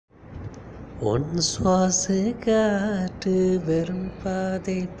உன் சுவாச காற்று வெறும்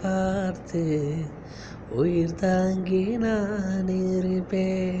பாதை பார்த்து உயிர் தாங்கி நான்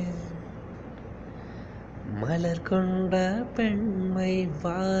இருப்பேன். மலர் கொண்ட பெண்மை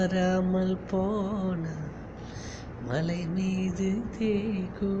வாராமல் போன மலை மீது தீ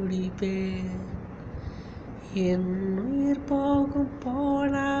குடிப்பேன். என் உயிர்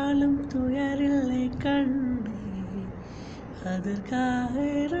போனாலும் துயரில்லை கண்ணே, அதற்காக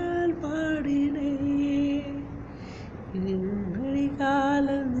நான் பாடினேன். இன்னடி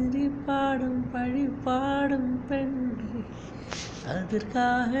காலம் நிதிப்பாடும் பழிப்பாடும் பெண்ணே,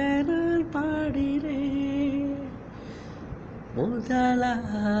 அதற்காக நான் பாடினேன். முதலா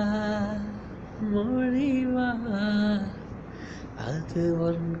மொழிவா அது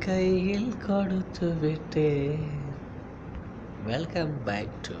உன் கையில் கொடுத்து விட்டேன். Welcome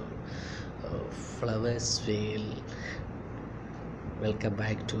back to flowers wheel. Welcome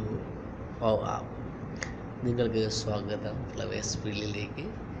back to നിങ്ങൾക്ക് സ്വാഗതം ഫ്ലവേഴ്സ് വീലിലേക്ക്.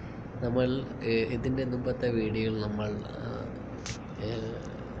 നമ്മൾ ഇതിൻ്റെ മുമ്പത്തെ വീഡിയോയിൽ നമ്മൾ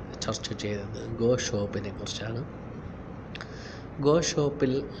ചർച്ച ചെയ്തത് ഗോ ഷോപ്പിനെ കുറിച്ചാണ്. ഗോ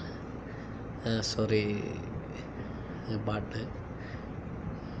ഷോപ്പിൽ but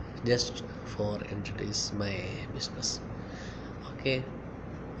just for introduce my business. Okay,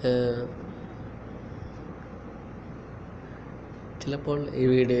 ചിലപ്പോൾ ഈ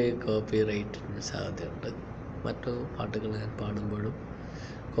വീഡിയോ കോപ്പി റൈറ്റിന് സാധ്യതയുണ്ട്. മറ്റു പാട്ടുകൾ ഞാൻ പാടുമ്പോഴും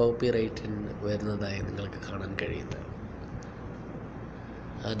കോപ്പി റൈറ്റിന് വരുന്നതായി നിങ്ങൾക്ക് കാണാൻ കഴിയുന്നത്.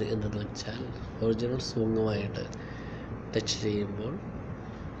 അത് എന്തെന്ന് വെച്ചാൽ ഒറിജിനൽ സോങ്ങുമായിട്ട് ടച്ച് ചെയ്യുമ്പോൾ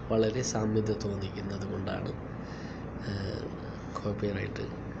വളരെ സാമ്യത തോന്നിക്കുന്നത് കൊണ്ടാണ് കോപ്പിറൈറ്റ്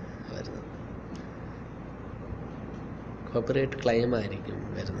വരുന്നത്. കോപ്പിറൈറ്റ് ക്ലെയിം ആയിരിക്കും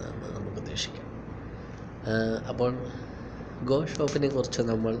വരുന്നതെന്ന് നമുക്ക് ഉദ്ദേശിക്കാം. അപ്പോൾ ഗോ ഷോപ്പിനെ കുറിച്ച്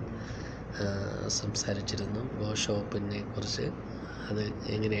നമ്മൾ സംസാരിച്ചിരുന്നു. ഗോ ഷോപ്പിനെ കുറിച്ച് അത്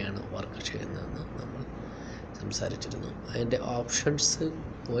എങ്ങനെയാണ് വർക്ക് ചെയ്യുന്നതെന്ന് നമ്മൾ സംസാരിച്ചിരുന്നു. അതിൻ്റെ ഓപ്ഷൻസ്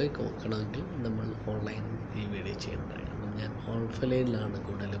പോയി നോക്കണമെങ്കിൽ നമ്മൾ ഓൺലൈൻ ഈ വീഡിയോ ചെയ്യുന്നതായിരുന്നു. ഞാൻ ഓൺലൈനിലാണ്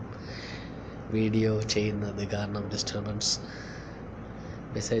കൂടുതലും വീഡിയോ ചെയ്യുന്നത്. കാരണം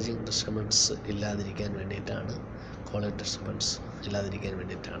മെസ്സേജിങ് ഡിസ്റ്റർബൻസ് ഇല്ലാതിരിക്കാൻ വേണ്ടിയിട്ടാണ്, കോളിംഗ് ഡിസ്റ്റർബൻസ് ഇല്ലാതിരിക്കാൻ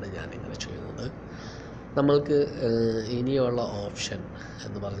വേണ്ടിയിട്ടാണ് ഞാനിങ്ങനെ ചെയ്യുന്നത്. നമ്മൾക്ക് ഇനിയുള്ള ഓപ്ഷൻ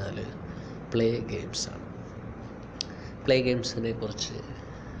എന്ന് പറഞ്ഞാൽ പ്ലേ ഗെയിംസാണ്. പ്ലേ ഗെയിംസിനെ കുറിച്ച്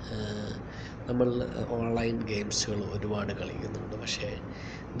നമ്മൾ ഓൺലൈൻ ഗെയിംസുകൾ ഒരുപാട് കളിക്കുന്നുണ്ട്. പക്ഷേ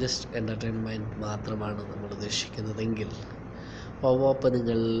ജസ്റ്റ് എൻ്റർടൈൻമെൻറ്റ് മാത്രമാണ് നമ്മൾ ഉദ്ദേശിക്കുന്നതെങ്കിൽ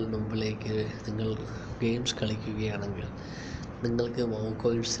നിങ്ങൾ മുമ്പിലേക്ക് നിങ്ങൾ ഗെയിംസ് കളിക്കുകയാണെങ്കിൽ നിങ്ങൾക്ക് വൗ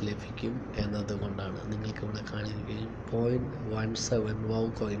കോയിൻസ് ലഭിക്കും എന്നതുകൊണ്ടാണ് നിങ്ങൾക്കിവിടെ കാണിക്കുകയും 0.17 വൗ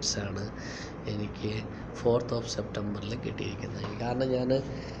കോയിൻസാണ് എനിക്ക് 4th സെപ്റ്റംബറിൽ കിട്ടിയിരിക്കുന്നത്. കാരണം ഞാൻ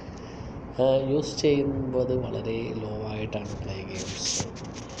യൂസ് ചെയ്യുമ്പോൾ വളരെ ലോ ആയിട്ടാണ് പ്ലേ ഗെയിംസ്,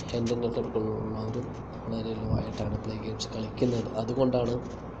 എൻ്റെ നെറ്റ്വർക്കുള്ളവരും വളരെ ലോ ആയിട്ടാണ് പ്ലേ ഗെയിംസ് കളിക്കുന്നത്. അതുകൊണ്ടാണ്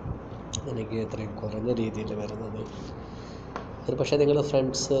എനിക്ക് ഇത്രയും കുറഞ്ഞ രീതിയിൽ വരുന്നത്. ഒരു പക്ഷേ നിങ്ങളുടെ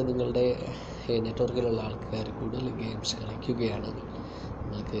ഫ്രണ്ട്സ്, നിങ്ങളുടെ നെറ്റ്വർക്കിലുള്ള ആൾക്കാർ കൂടുതൽ ഗെയിംസ് കളിക്കുകയാണെങ്കിൽ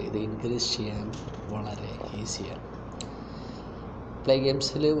നിങ്ങൾക്ക് ഇത് ഇൻക്രീസ് ചെയ്യാൻ വളരെ ഈസിയാണ്. പ്ലേ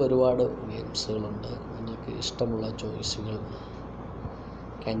ഗെയിംസിൽ ഒരുപാട് ഗെയിംസുകളുണ്ട്. നിങ്ങൾക്ക് ഇഷ്ടമുള്ള ചോയ്സുകൾ,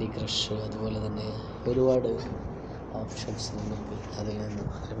 ക്യാൻഡി ക്രഷ്, അതുപോലെ തന്നെ ഒരുപാട് ഓപ്ഷൻസ് നിങ്ങൾക്ക് അതിൽ നിന്ന്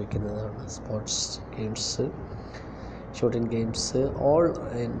ലഭിക്കുന്നതാണ്. Sports games, shooting games, all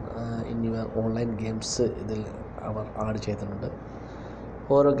in your online games ഇതിൽ അവർ ആഡ് ചെയ്തിട്ടുണ്ട്.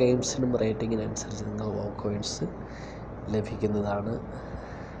 ഓരോ ഗെയിംസിനും റേറ്റിങ്ങിനനുസരിച്ച് നിങ്ങൾ വൗ കോയിൻസ് ലഭിക്കുന്നതാണ്.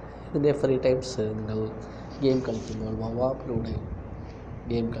 ഇതിൻ്റെ ഫ്രീ ടൈംസ് നിങ്ങൾ ഗെയിം കളിക്കുമ്പോൾ വവാപ്പിലൂടെ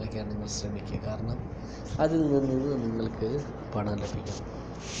ഗെയിം കളിക്കാൻ നിങ്ങൾ ശ്രമിക്കുക. കാരണം അതിൽ നിന്ന് നിങ്ങൾക്ക് പണം ലഭിക്കും.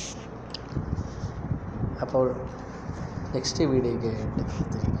 അപ്പോൾ നെക്സ്റ്റ് വീഡിയോയ്ക്ക് ആയിട്ട്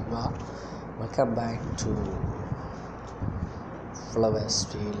കാത്തിരിക്കുക. Welcome back to flowers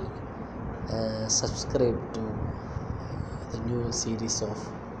wheel. Subscribe to the new series of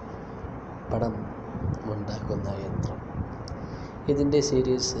പണമുണ്ടാക്കുന്ന യന്ത്രം. ഇതിൻ്റെ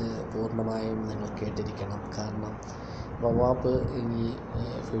സീരീസ് പൂർണ്ണമായും നിങ്ങൾ കേട്ടിരിക്കണം. കാരണം വവാപ്പ് ഇനി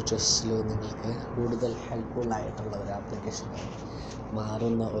ഫ്യൂച്ചേഴ്സിൽ നിങ്ങൾക്ക് കൂടുതൽ ഹെൽപ്ഫുള്ളായിട്ടുള്ള ഒരു ആപ്ലിക്കേഷനായി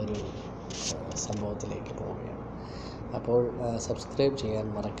മാറുന്ന ഒരു സംഭവത്തിലേക്ക് പോവുകയാണ്. അപ്പോൾ സബ്സ്ക്രൈബ് ചെയ്യാൻ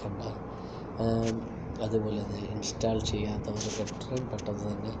മറക്കണ്ട. അതുപോലെ തന്നെ ഇൻസ്റ്റാൾ ചെയ്യാത്തവർ എത്രയും പെട്ടെന്ന്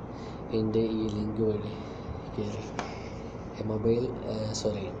തന്നെ എൻ്റെ ഈ ലിങ്ക് വഴി കയറി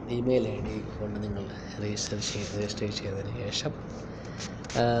ഇമെയിൽ ഐ ഡി കൊണ്ട് നിങ്ങൾ രജിസ്റ്റർ ചെയ്തതിന് ശേഷം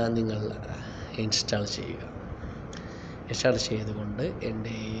നിങ്ങൾ ഇൻസ്റ്റാൾ ചെയ്യുക. ഇൻസ്റ്റാൾ ചെയ്തുകൊണ്ട്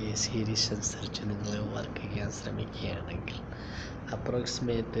എൻ്റെ ഈ സീരീസ് അനുസരിച്ച് നിങ്ങൾ വർക്ക് ചെയ്യാൻ ശ്രമിക്കുകയാണെങ്കിൽ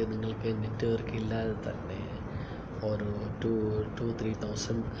അപ്രോക്സിമേറ്റ് നിങ്ങൾക്ക് നെറ്റ്വർക്ക് ഇല്ലാതെ തന്നെ ഒരു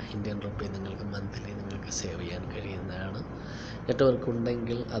 2,000-3,000 ഇന്ത്യൻ റുപ്പി നിങ്ങൾക്ക് മന്ത്ലി നിങ്ങൾക്ക് സേവ് ചെയ്യാൻ കഴിയുന്നതാണ്. നെറ്റ്വർക്ക്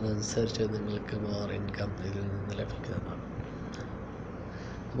ഉണ്ടെങ്കിൽ അതനുസരിച്ച് നിങ്ങൾക്ക് മോർ ഇൻകം ഇതിൽ നിന്ന് ലഭിക്കുന്നതാണ്.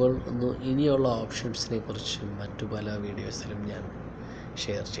 അപ്പോൾ ഇനിയുള്ള ഓപ്ഷൻസിനെ കുറിച്ചും മറ്റു പല വീഡിയോസിലും ഞാൻ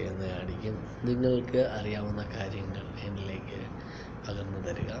ഷെയർ ചെയ്യുന്നതായിരിക്കും. നിങ്ങൾക്ക് അറിയാവുന്ന കാര്യങ്ങൾ എന്നിലേക്ക് പകർന്നു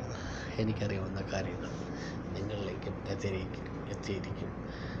തരിക. എനിക്കറിയാവുന്ന കാര്യങ്ങൾ നിങ്ങളിലേക്ക് എത്തിയിരിക്കും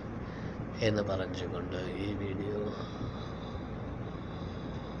എന്ന് പറഞ്ഞുകൊണ്ട് ഈ video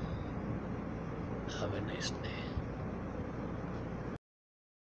have A nice day.